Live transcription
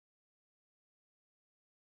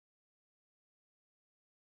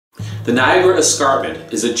The Niagara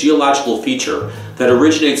Escarpment is a geological feature that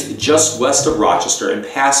originates just west of Rochester and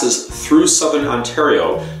passes through southern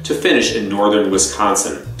Ontario to finish in northern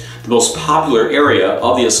Wisconsin. The most popular area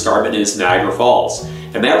of the escarpment is Niagara Falls,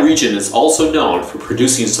 and that region is also known for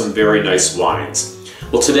producing some very nice wines.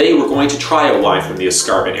 Well, today we're going to try a wine from the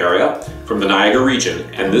escarpment area, from the Niagara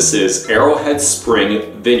region, and this is Arrowhead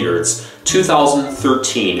Spring Vineyards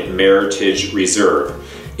 2013 Meritage Reserve.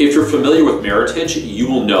 If you're familiar with Meritage, you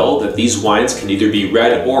will know that these wines can either be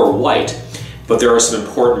red or white, but there are some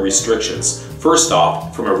important restrictions. First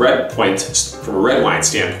off, from a red wine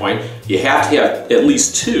standpoint, you have to have at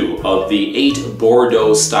least 2 of the 8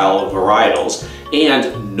 Bordeaux style varietals,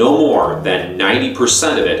 and no more than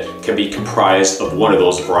 90% of it can be comprised of one of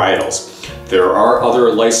those varietals. There are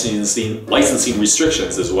other licensing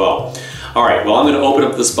restrictions as well. All right, well, I'm going to open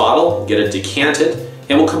up this bottle, get it decanted,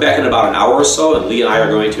 and we'll come back in about an hour or so, and Leah and I are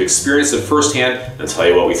going to experience it firsthand and tell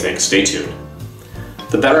you what we think. Stay tuned.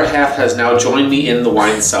 The better half has now joined me in the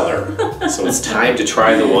wine cellar, so it's time to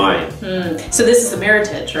try the wine. So this is a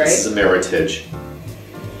Meritage, right? This is a Meritage.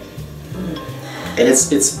 And it's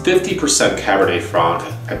 50% Cabernet Franc,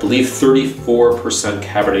 I believe 34%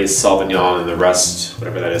 Cabernet Sauvignon, and the rest,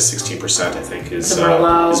 whatever that is, 16% I think is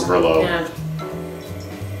Merlot. Yeah.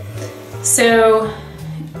 So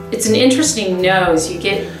it's an interesting nose. You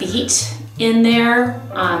get beet in there.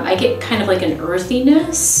 I get kind of like an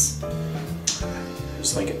earthiness.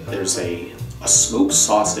 There's a smoked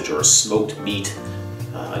sausage or a smoked meat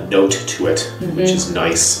note to it, which is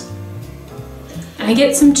nice. And I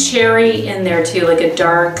get some cherry in there too, like a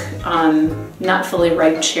dark, not fully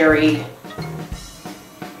ripe cherry.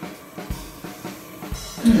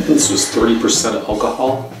 This was 30%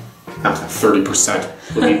 alcohol. Not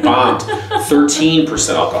 30%, would be bombed.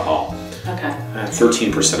 13% alcohol. Okay.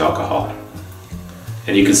 13% alcohol.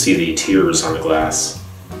 And you can see the tears on the glass.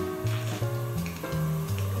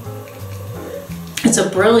 It's a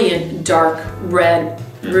brilliant dark red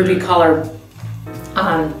ruby color,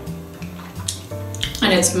 and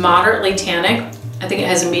it's moderately tannic. I think it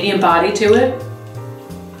has a medium body to it.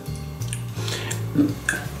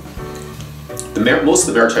 Most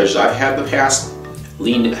of the Meritages I've had in the past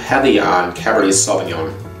lean heavy on Cabernet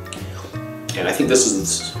Sauvignon, and I think this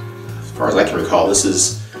is, as far as I can recall, this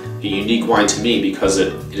is a unique wine to me because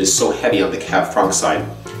it is so heavy on the Cab Franc side.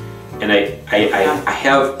 And I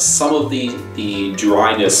have some of the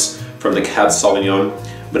dryness from the Cab Sauvignon,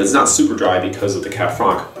 but it's not super dry because of the Cab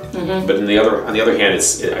Franc. But on the other hand,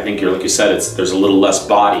 I think like you said, there's a little less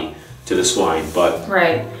body to this wine, but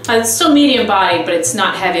right. It's still medium bodied, but it's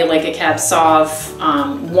not heavy like a Cab Sauv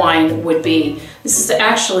wine would be. This is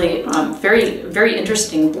actually very, very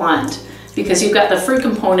interesting blend because you've got the fruit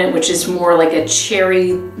component, which is more like a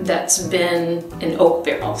cherry that's been in oak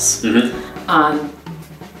barrels.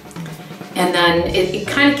 And then it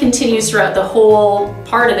kind of continues throughout the whole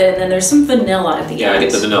part of it, and then there's some vanilla at the end. Yeah, I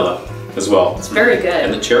get the vanilla as well. It's very good.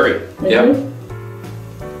 And the cherry, yeah.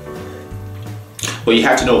 Well, you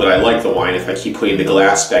have to know that I like the wine if I keep putting the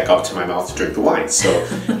glass back up to my mouth to drink the wine, so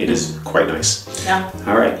it is quite nice. Yeah.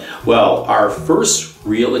 All right, well, our first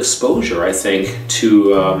real exposure, I think,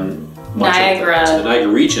 to the Niagara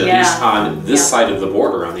region, at least on this side of the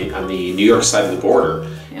border, on the New York side of the border.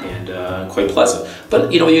 Quite pleasant.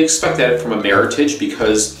 But you expect that from a Meritage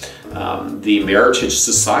because the Meritage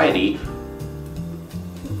Society,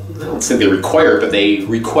 I don't think they require, but they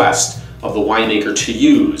request of the winemaker to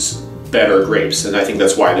use better grapes, and I think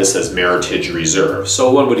that's why this says Meritage Reserve.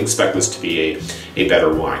 So one would expect this to be a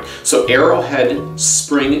better wine. So Arrowhead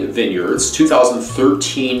Spring Vineyards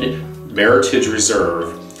 2013 Meritage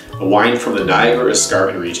Reserve, a wine from the Niagara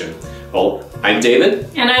Escarpment region. Well, I'm David.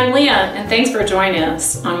 And I'm Leah, and thanks for joining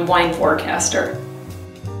us on Wine Forecaster.